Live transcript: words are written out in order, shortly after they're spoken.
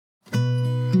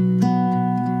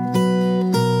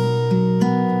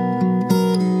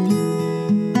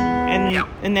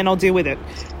and then I'll deal with it.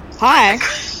 Hi.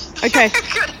 Okay.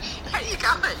 Good. How are you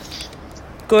going?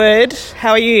 Good.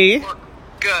 How are you?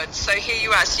 Good. So here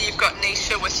you are. So you've got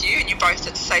Nisha with you, and you're both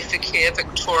at Safer Care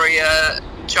Victoria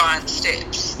Giant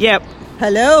Steps. Yep.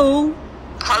 Hello.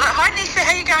 Hello. Hi, Nisha.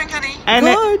 How you going, honey? And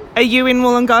Good. Are you in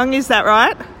Wollongong, is that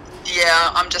right?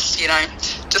 Yeah, I'm just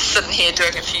sitting here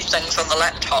doing a few things on the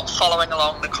laptop, following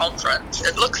along the conference.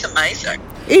 It looks amazing.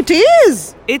 It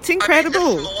is. It's incredible. I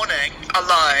mean, this morning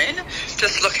alone,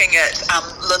 just looking at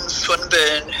Lynn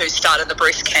Swinburne, who started the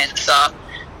breast cancer.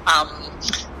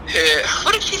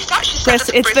 What did she start? She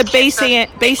started It's the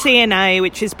BCNA,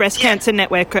 which is Breast Cancer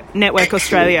Network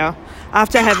Australia.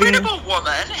 After incredible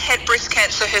woman, had breast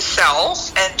cancer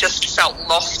herself and just felt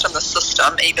lost in the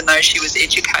system, even though she was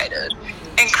educated,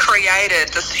 and created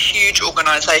this huge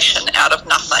organisation out of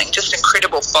nothing. Just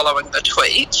incredible following the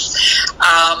tweets.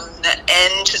 And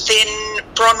then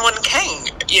Bronwyn King,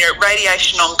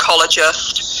 radiation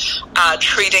oncologist,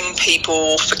 treating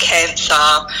people for cancer,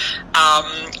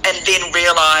 and then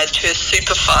realised her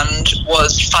super fund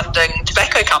was funding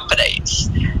tobacco companies,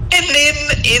 and then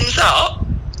ends up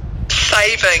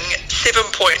saving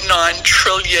 7.9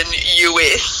 trillion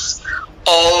US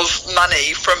of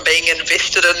money from being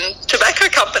invested in tobacco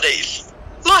companies.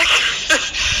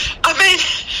 I mean,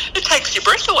 it takes your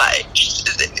breath away.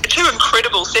 2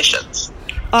 incredible sessions.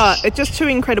 It's just 2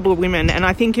 incredible women, and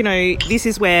I think, this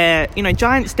is where,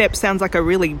 Giant Steps sounds like a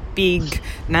really big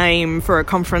name for a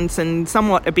conference and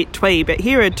somewhat a bit twee, but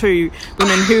here are 2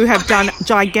 women who have done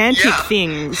gigantic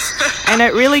things, and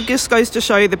it really just goes to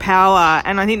show the power.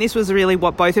 And I think this was really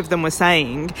what both of them were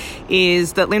saying,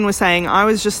 is that Lynn was saying, I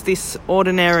was just this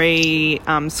ordinary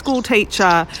school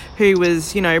teacher who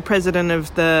was, president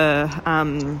of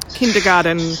the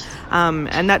kindergarten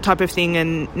and that type of thing,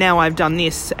 and now I've done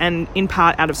this, and in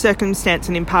part out of circumstance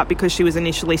and in part because she was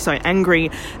initially so angry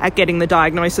at getting the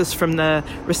diagnosis from the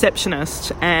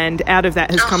receptionist, and out of that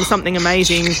has come something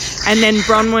amazing. And then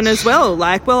Bronwyn as well,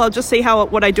 I'll just see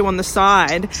what I do on the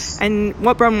side. And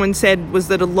what Bronwyn said was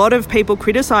that a lot of people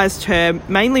criticised her,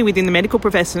 mainly within the medical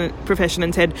profession,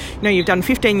 and said, you've done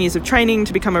 15 years of training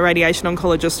to become a radiation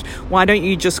oncologist, why don't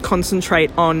you just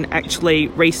concentrate on actually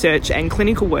research and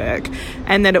clinical work?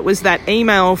 And that it was that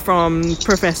email from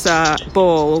Professor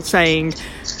Ball saying,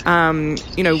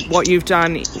 what you've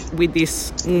done with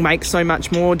this will make so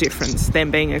much more difference than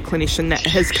being a clinician, that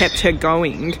has kept her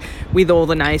going with all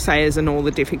the naysayers and all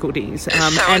the difficulties. It's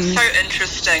so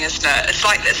interesting, isn't it?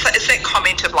 It's that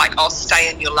comment of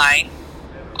stay in your lane.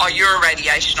 Oh, you're a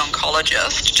radiation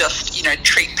oncologist, just,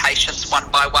 treat patients one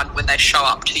by one when they show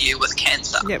up to you with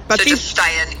cancer. Yeah, but so just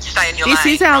stay in your lane. This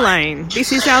is our lane.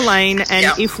 This is our lane,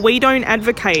 and if we don't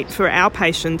advocate for our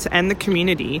patients and the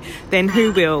community, then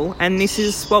who will? And this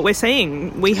is what we're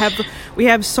seeing. We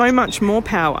have so much more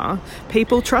power.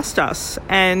 People trust us,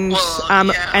 and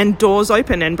and doors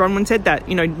open. And Bronwyn said that,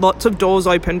 lots of doors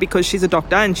open because she's a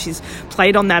doctor and she's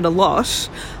played on that a lot.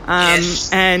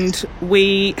 And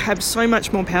we have so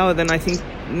much more power than I think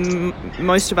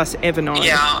most of us ever know.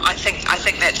 Yeah, I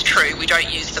think that's true. We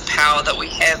don't use the power that we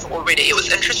have already. It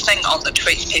was interesting on the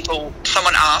tweets,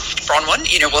 someone asked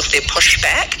Bronwyn, was there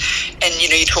pushback? And,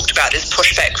 you talked about this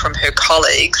pushback from her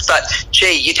colleagues, but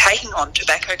gee, you're taking on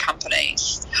tobacco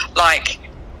companies.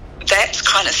 That's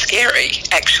kind of scary,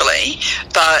 actually.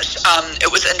 But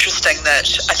it was interesting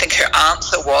that I think her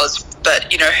answer was,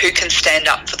 but, who can stand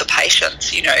up for the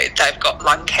patients? They've got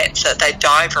lung cancer. They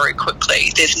die very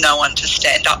quickly. There's no one to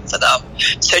stand up for them.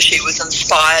 So she was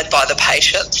inspired by the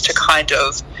patients to kind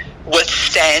of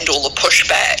withstand all the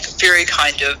pushback. Very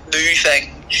kind of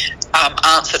moving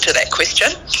answer to that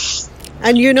question.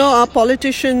 And our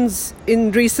politicians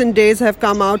in recent days have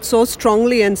come out so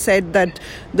strongly and said that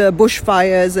the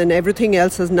bushfires and everything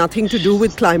else has nothing to do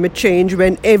with climate change,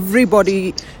 when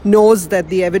everybody knows that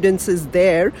the evidence is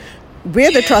there.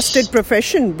 We're the trusted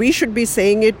profession. We should be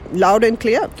saying it loud and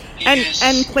clear.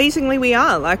 And pleasingly we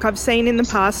are. I've seen in the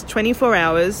past 24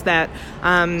 hours that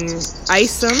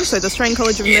ASAM, so the Australian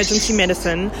College of Emergency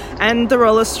Medicine, and the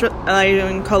Royal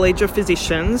Australian College of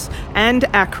Physicians, and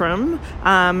ACRM,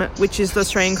 which is the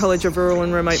Australian College of Rural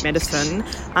and Remote Medicine,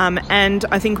 and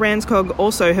I think RANZCOG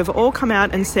also have all come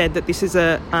out and said that this is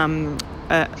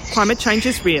climate change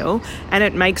is real, and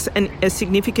it makes a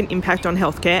significant impact on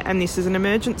healthcare, and this is an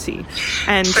emergency.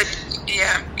 And so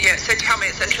tell me,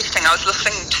 it's interesting. I was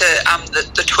listening to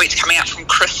the tweets coming out from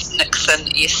Christine Nixon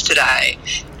yesterday,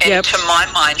 and to my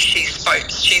mind, she's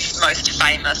most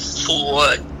famous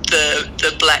for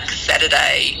the Black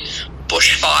Saturday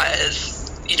bushfires,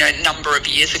 a number of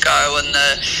years ago, and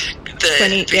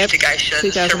the investigation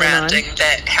surrounding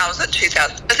that. How is it?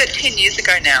 2000? Is it 10 years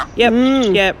ago now? Yep.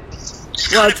 Yep.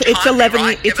 it's 11.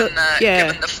 Right? It's given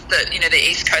the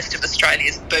east coast of Australia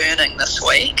is burning this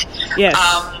week. Yes.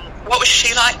 What was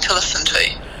she like to listen to?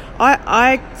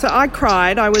 I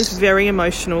cried. I was very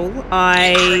emotional.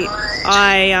 I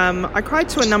cried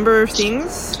to a number of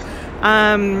things.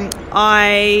 You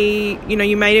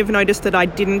may have noticed that I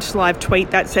didn't live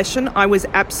tweet that session. I was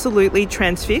absolutely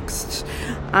transfixed.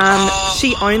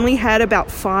 She only had about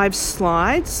 5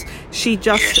 slides. She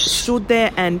just stood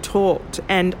there and talked,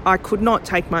 and I could not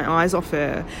take my eyes off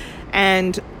her.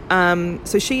 And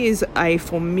so she is a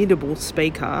formidable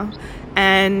speaker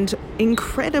and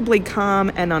incredibly calm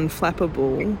and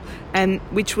unflappable, and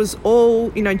which was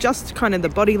all, just kind of the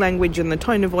body language and the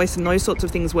tone of voice and those sorts of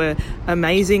things were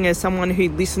amazing as someone who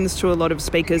listens to a lot of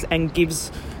speakers and gives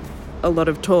a lot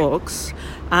of talks,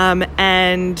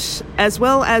 and as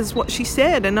well as what she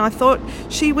said. And I thought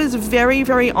she was very,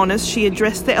 very honest. She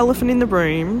addressed the elephant in the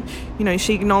room.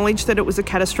 She acknowledged that it was a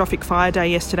catastrophic fire day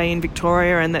yesterday in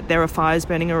Victoria and that there are fires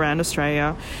burning around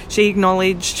Australia. She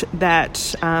acknowledged that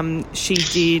she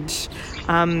did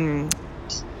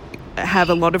have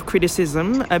a lot of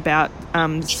criticism about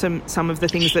some of the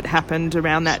things that happened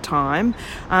around that time,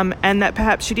 and that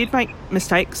perhaps she did make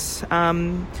mistakes,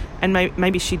 and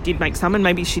maybe she did make some and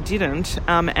maybe she didn't,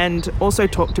 and also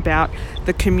talked about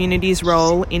the community's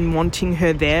role in wanting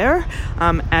her there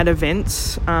at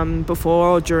events before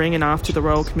or during and after the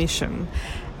Royal Commission.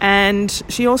 And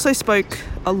she also spoke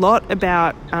a lot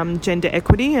about gender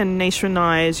equity, and Nisha and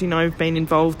I, as you know, have been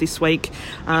involved this week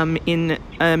in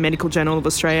a Medical Journal of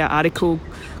Australia article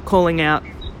calling out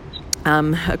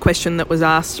a question that was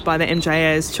asked by the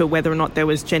MJA as to whether or not there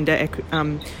was gender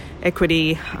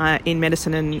equity in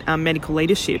medicine and medical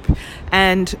leadership.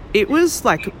 And it was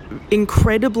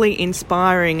incredibly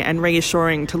inspiring and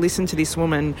reassuring to listen to this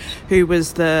woman who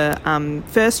was the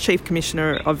first Chief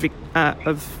Commissioner of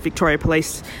Victoria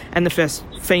Police and the first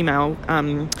female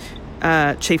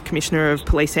Chief Commissioner of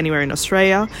Police anywhere in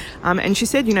Australia. And she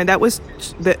said, that was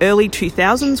the early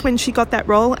 2000s when she got that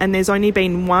role, and there's only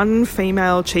been one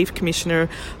female Chief Commissioner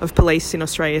of Police in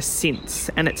Australia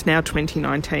since, and it's now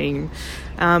 2019.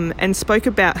 And spoke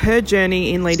about her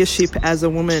journey in leadership as a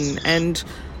woman, and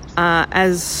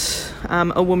as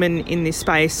a woman in this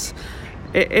space.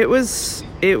 It was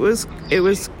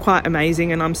quite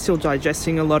amazing, and I'm still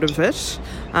digesting a lot of it.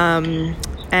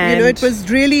 And it was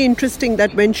really interesting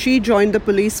that when she joined the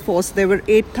police force, there were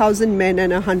 8,000 men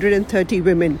and 130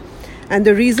 women. And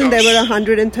the reason there were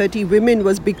 130 women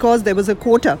was because there was a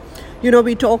quota.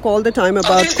 We talk all the time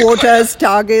about quotas,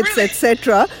 targets,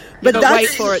 etc. But wait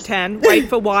for it, Tan. Wait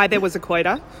for why there was a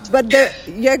quota. But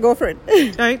go for it.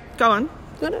 No, go on.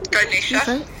 Go, Nisha.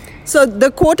 Okay. So the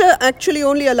quota actually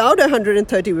only allowed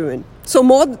 130 women. So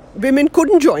more women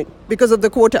couldn't join because of the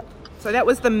quota. So that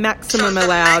was the maximum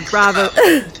allowed,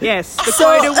 yes. The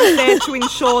quota was there to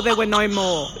ensure there were no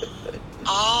more.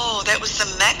 Oh, that was the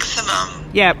maximum.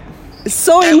 Yep.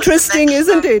 So interesting,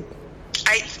 isn't it?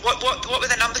 What were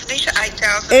the numbers, Nisha?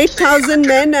 8,000? 8,000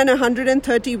 men and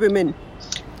 130 women.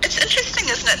 It's interesting,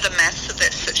 isn't it, the maths of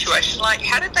that situation?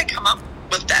 How did they come up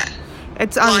with that?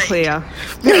 It's unclear.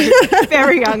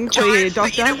 Very unclear, Doctor.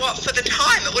 But you know what? For the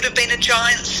time, it would have been a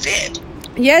giant step.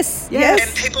 Yes.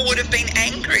 And people would have been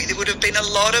angry. There would have been a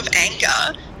lot of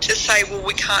anger to say, well,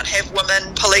 we can't have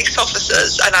women police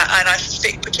officers. And I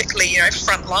suspect particularly,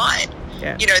 front line.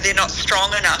 Yeah. They're not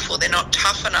strong enough, or they're not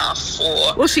tough enough,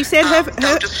 or well, she said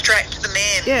they'll distract the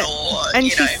men. Yeah. Or,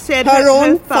 and she said her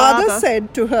own father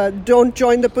said to her, don't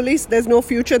join the police, there's no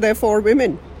future there for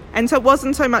women. And so it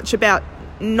wasn't so much about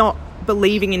not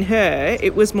believing in her,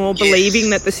 it was more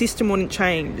believing that the system wouldn't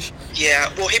change.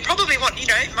 Yeah, well, he probably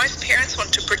most parents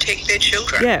want to protect their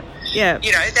children. Yeah.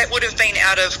 That would have been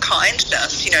out of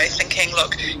kindness, thinking,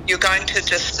 look, you're going to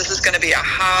this is going to be a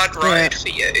hard road for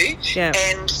you. Yeah.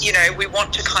 And, we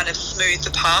want to kind of smooth the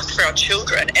path for our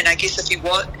children. And I guess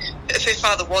if her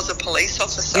father was a police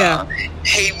officer,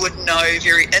 he would know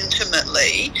very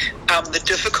intimately the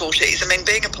difficulties. I mean,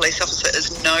 being a police officer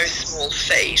is no small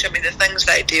feat. I mean, the things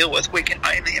they deal with, we can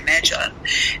only imagine.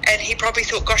 And he probably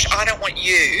thought, gosh, I don't want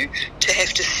you to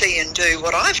have to see and do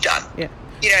what I've done. Yeah.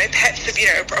 Perhaps a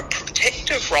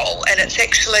protective role. And it's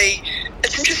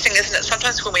interesting, isn't it?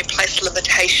 Sometimes when we place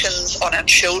limitations on our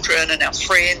children and our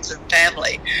friends and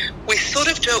family, we sort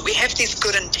of do it. We have these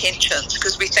good intentions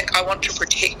because we think, I want to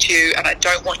protect you and I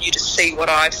don't want you to see what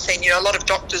I've seen. A lot of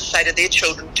doctors say to their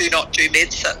children, do not do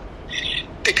medicine,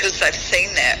 because they've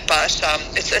seen that. But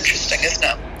it's interesting, isn't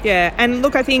it? Yeah, and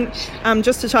look, I think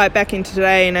just to tie it back into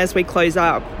today and as we close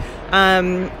up,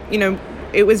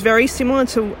 it was very similar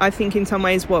to, I think, in some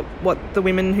ways what the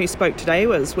women who spoke today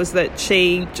was that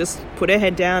she just put her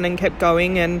head down and kept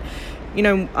going, and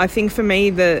I think for me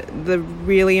the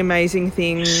really amazing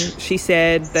thing she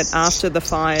said, that after the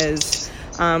fires,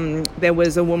 there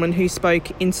was a woman who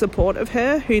spoke in support of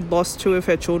her who'd lost 2 of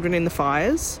her children in the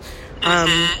fires.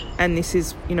 And this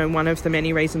is, one of the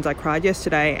many reasons I cried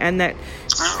yesterday. And that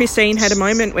Christine had a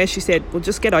moment where she said, well,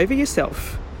 just get over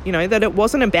yourself. That it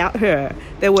wasn't about her.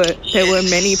 There were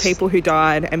many people who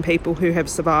died and people who have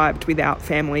survived without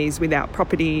families, without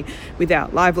property,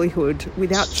 without livelihood,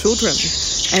 without children.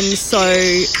 And so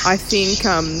I think,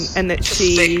 and that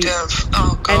she...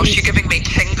 Oh gosh, you're giving me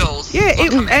tingles. Yeah,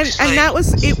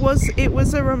 it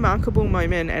was a remarkable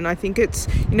moment, and I think it's,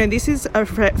 this is a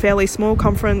fairly small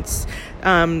conference.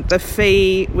 The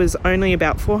fee was only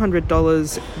about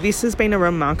 $400. This has been a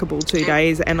remarkable 2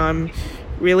 days, and I'm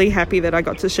really happy that I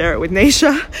got to share it with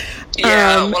Nisha.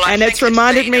 And it's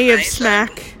reminded me of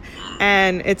Smack,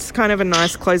 and it's kind of a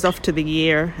nice close off to the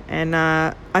year. And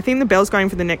I think the bell's going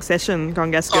for the next session, Gone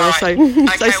Gas Girl.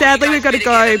 Right. So sadly we've got to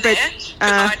go. But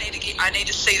I need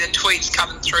to see the tweets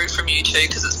coming through from you two,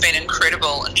 because it's been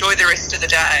incredible. Enjoy the rest of the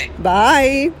day.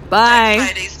 Bye. Bye.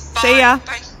 Thanks, ladies. Bye. See ya.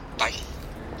 Bye.